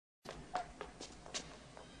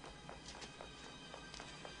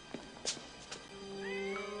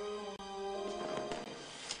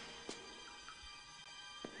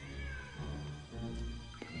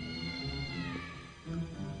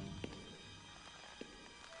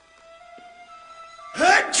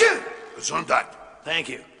Action! Gesundheit. Thank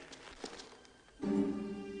you.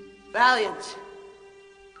 Valiant.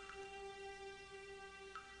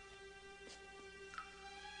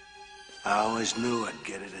 I always knew I'd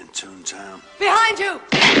get it in Toontown. Behind you!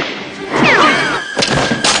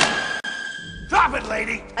 Drop it,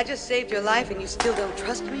 lady! I just saved your life and you still don't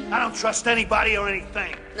trust me? I don't trust anybody or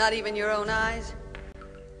anything. Not even your own eyes?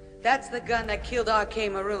 That's the gun that killed R.K.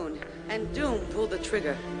 Maroon, and Doom pulled the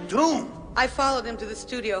trigger. Doom? I followed him to the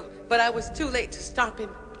studio, but I was too late to stop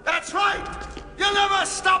him. That's right! You'll never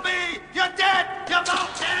stop me! You're dead! You're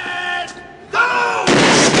mounted! Go!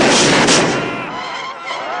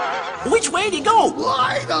 Which way to go?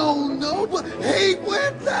 I don't know, but he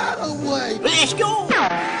went that way! Let's go!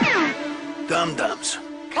 Dum-dums.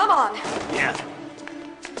 Come on! Yeah.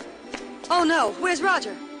 Oh no, where's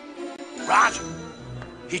Roger? Roger.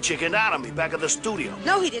 He chickened out on me back at the studio.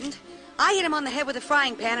 No, he didn't. I hit him on the head with a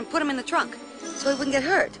frying pan and put him in the trunk, so he wouldn't get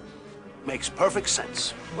hurt. Makes perfect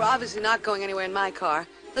sense. We're obviously not going anywhere in my car.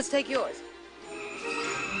 Let's take yours.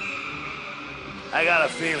 I got a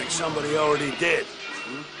feeling somebody already did.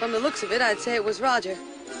 From the looks of it, I'd say it was Roger.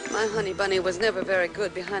 My honey bunny was never very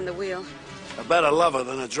good behind the wheel. A better lover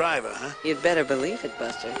than a driver, huh? You'd better believe it,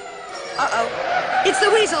 Buster. Uh-oh. It's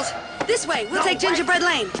the weasels! This way! We'll take Gingerbread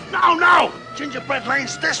Lane! No, no! Gingerbread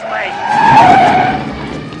Lane's this way!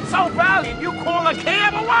 So, Valiant, you call a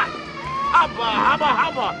cab or what?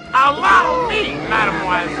 Hubba. Allow me,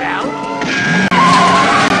 mademoiselle.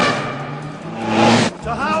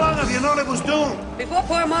 So how long have you known it was Doom? Before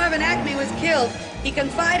poor Marvin Acme was killed, he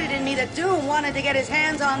confided in me that Doom wanted to get his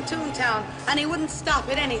hands on Toontown, and he wouldn't stop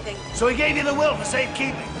at anything. So he gave you the will for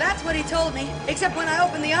safekeeping? That's what he told me, except when I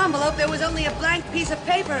opened the envelope, there was only a blank piece of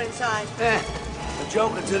paper inside. A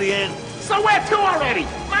joker to the end. So where to already?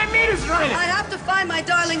 My meter's running. I have to find my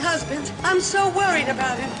darling husband. I'm so worried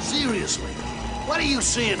about him. Seriously? What do you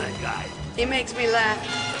see in that guy? He makes me laugh.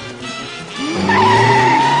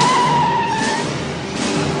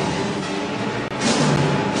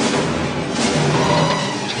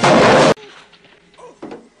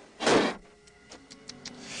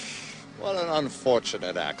 What an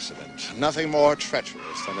unfortunate accident. Nothing more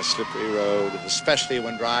treacherous than a slippery road, especially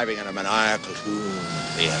when driving in a maniacal Doom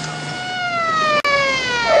vehicle.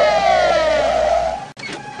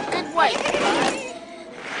 Good way.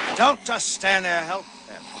 Don't just stand there, help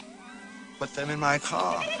them. Put them in my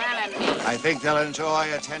car. Follow me. I think they'll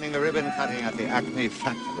enjoy attending the ribbon cutting at the Acme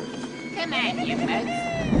factory. Come on, you folks.